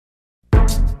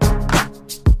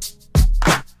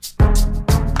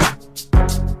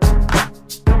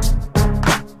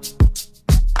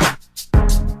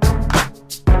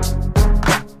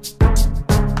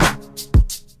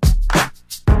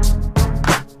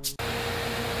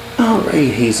Alright,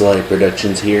 Hazelite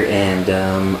Productions here, and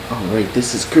alright,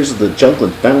 this is Curse of the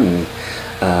Chocolate Fountain.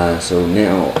 So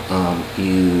now,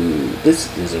 this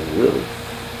is a really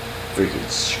freaking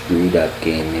screwed up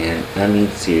game, man. I mean,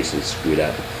 seriously screwed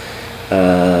up.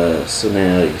 So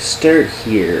now you start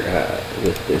here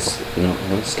with this. We're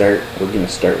gonna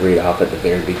start right off at the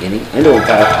very beginning. I know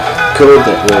about code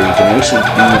where you can actually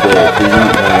do the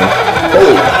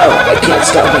holy wow, I can't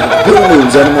stop making boom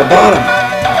booms out of my bottom.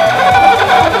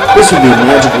 This would be a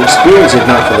magical experience if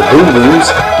not for the boom booms.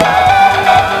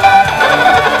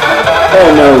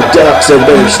 Oh no, ducks, I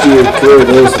better steer clear.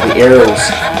 Those are the arrows.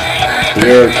 The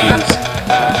arrow keys.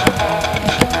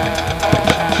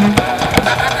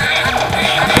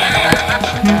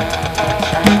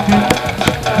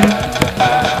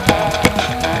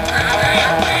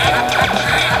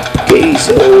 Okay,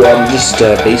 so I'm just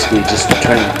basically just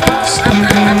trying to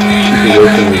keep away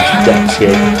from these ducks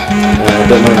here.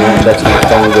 Don't mind that, that's my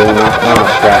phone going off. Oh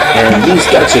crap, and these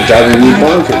ducks are driving me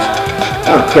bonkers.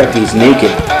 Oh crap, he's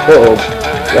naked. Uh oh,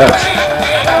 gosh.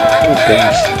 Oh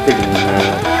gosh, freaking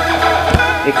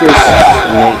Icarus.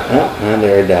 Oh,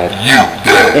 there I died.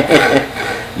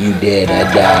 You did, I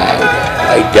died.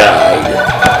 I died.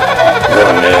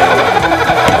 Oh no,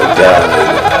 I died.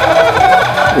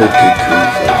 Okay, cool.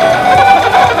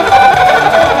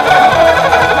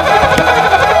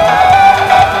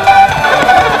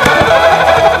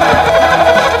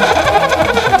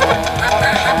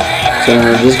 So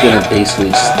I'm just going to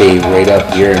basically stay right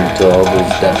up here until all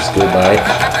those ducks go by.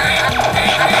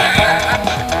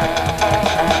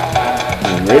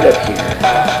 And right up here.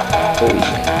 Oh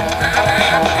yeah.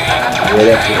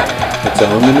 Right up here. That's all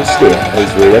I'm going to stay at,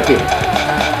 is right up here.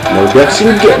 No ducks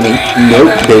can get me.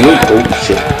 Nope, they won't. Oh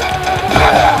shit.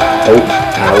 Oh,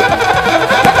 ow.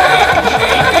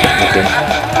 Okay.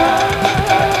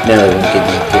 Now they won't get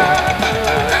me up here.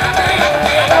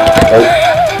 Oh.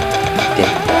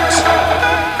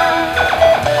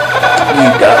 You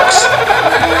ducks.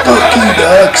 Fuck you,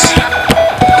 ducks.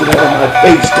 Get out of my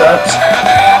face, ducks.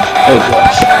 Oh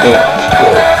gosh. Oh.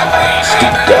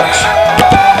 Stupid ducks.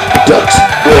 Ducks.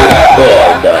 Oh,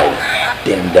 I died.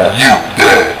 Damn ducks.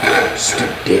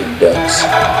 Stupid damn ducks.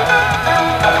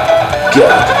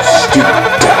 God, stupid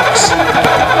ducks.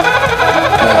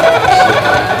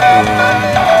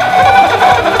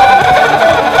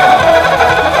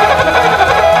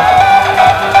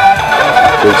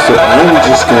 Okay, so I'm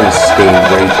just going to stay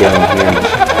right down here in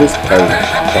this part of the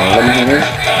bottom here.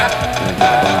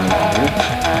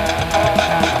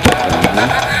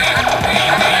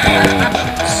 And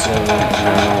so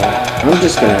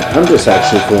now, I'm just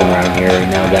actually fooling around here right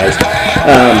now, guys.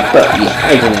 But yeah,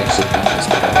 I can actually do this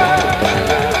part of it.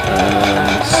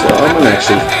 So I'm going to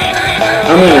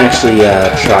actually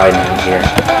try now here.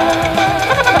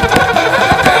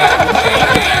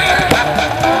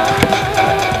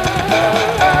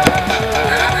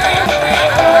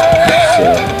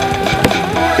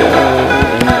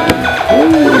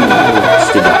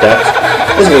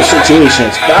 This whole situation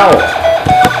is foul.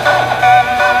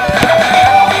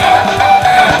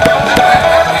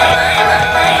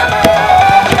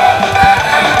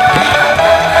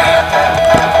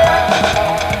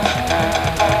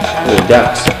 Little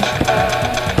ducks.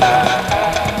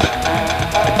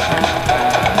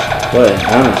 What? I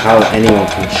don't know how anyone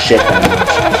can shit that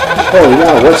much. Holy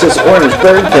wow, what's this orange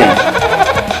bird thing?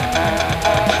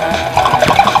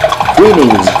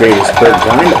 Greetings, greatest bird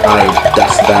kind. I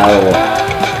dust thou.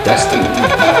 Destiny.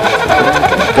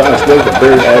 Gosh, what the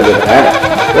bird out of that?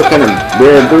 What kind of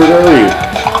rare bird are you?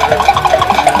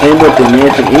 I am what the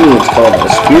American Indians call a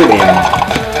spirit animal.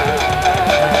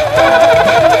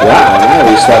 Wow, I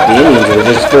always thought the Indians were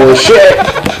just full of shit.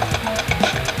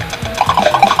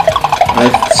 I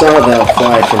saw thou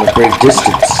fly from a great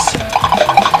distance.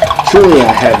 Truly,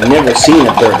 I have never seen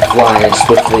a bird fly as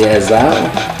swiftly as thou.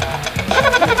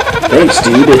 Thanks,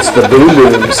 dude, it's the boom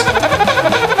booms.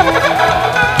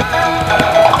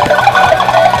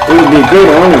 It would be a great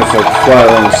honor if I could fly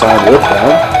alongside with thou.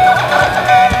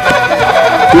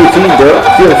 Feel free,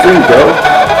 bro.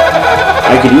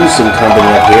 I could use some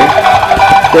company up here.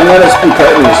 Then let us be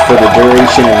partners for the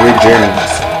duration of your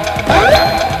journeys.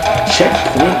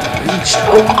 Checkpoint reached.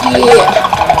 Oh yeah!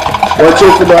 Watch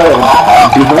out for that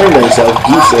behind myself.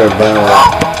 Geese are about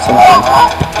something.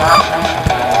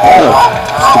 Oh,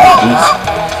 stupid geese.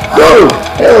 Whoa!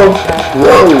 Hello!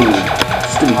 Whoa!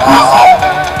 Stupid geese.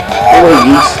 Hello,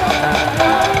 geese.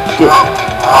 Get.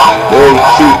 Whoa,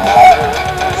 shoot.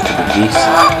 Stupid geese.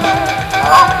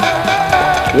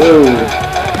 Whoa.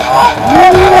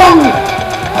 Whoa.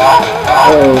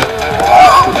 Oh.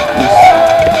 Stupid geese.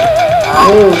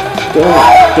 Whoa.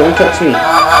 Don't touch me.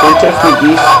 Don't touch me,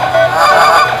 geese.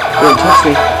 Don't touch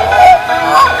me.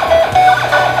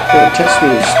 Don't touch me,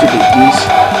 you stupid geese.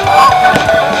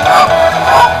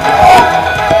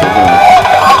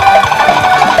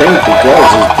 Thank the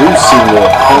gods his boots seem more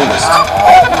honest.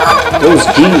 Those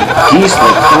geese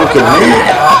were honking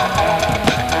mad.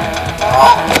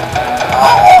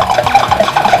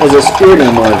 As a spirit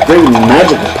I'm of great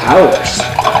magical powers.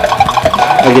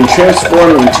 I can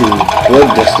transform into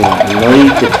blood-dusting mighty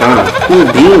katana. Cool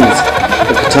beans!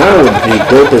 The katana would be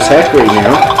dope as heck right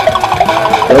now.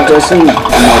 Blood-dusting my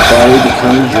body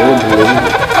becomes your blood.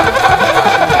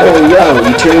 Oh yeah,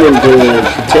 you turn into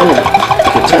katana.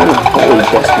 Holy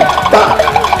bastard. Fuck!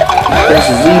 Press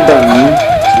the Z button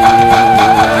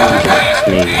to...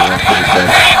 maybe not pretty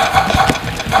fast.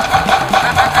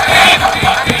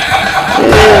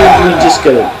 And we just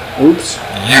gotta... oops.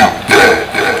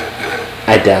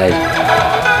 I died.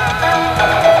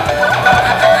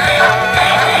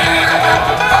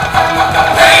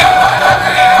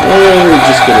 And we're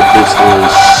just gonna basically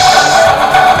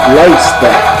slice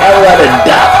the hell out of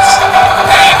dots.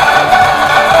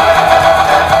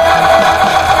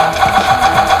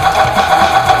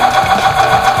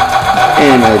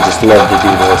 And I just love to do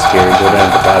this here. Go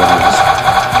down to the bottom of this.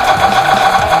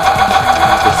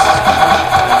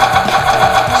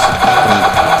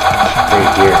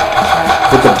 Right here.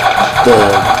 With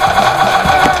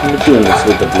I'm doing this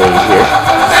with the blade here.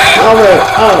 Alright,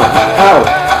 ow,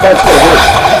 that's what hurts.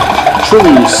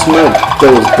 Truly you smoked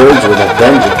those birds with a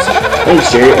vengeance. Thanks,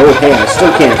 Jerry. Oh hey, I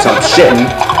still can't stop shitting.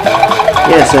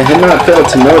 Yes, I had not failed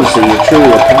to notice that you're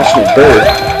truly a passionate bird.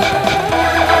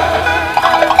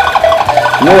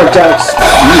 More ducks,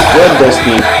 use blood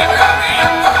destiny.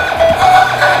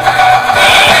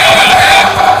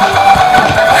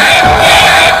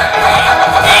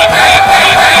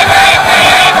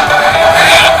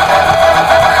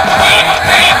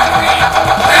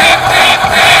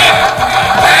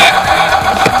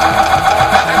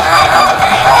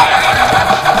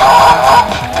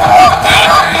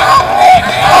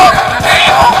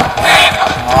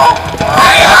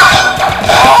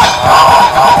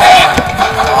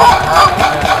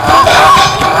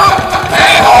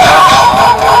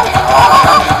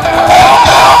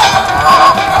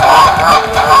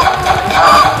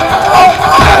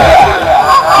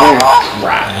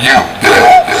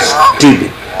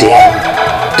 Stupid damn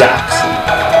ducks and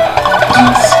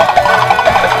geese.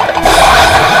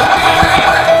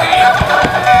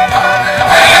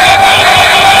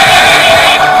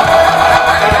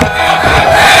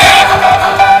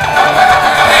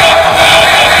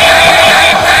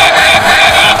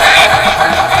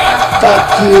 Fuck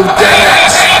you,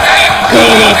 ducks! Go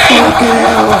to fucking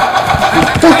hell! You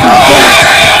fucking ducks!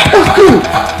 Fuck you!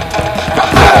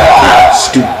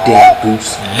 Stupid damn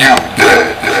goose.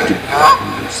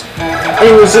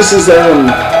 Anyways, this is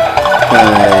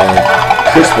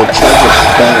crispy chocolate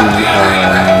bun,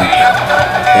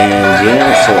 and yeah,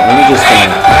 so I'm just gonna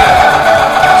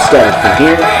start from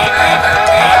here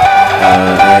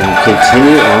and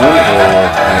continue on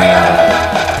with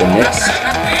the next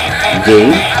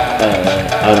game.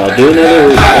 And I'll do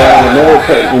another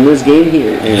part in this game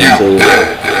here, and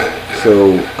so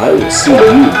I will see you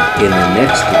in the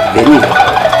next video.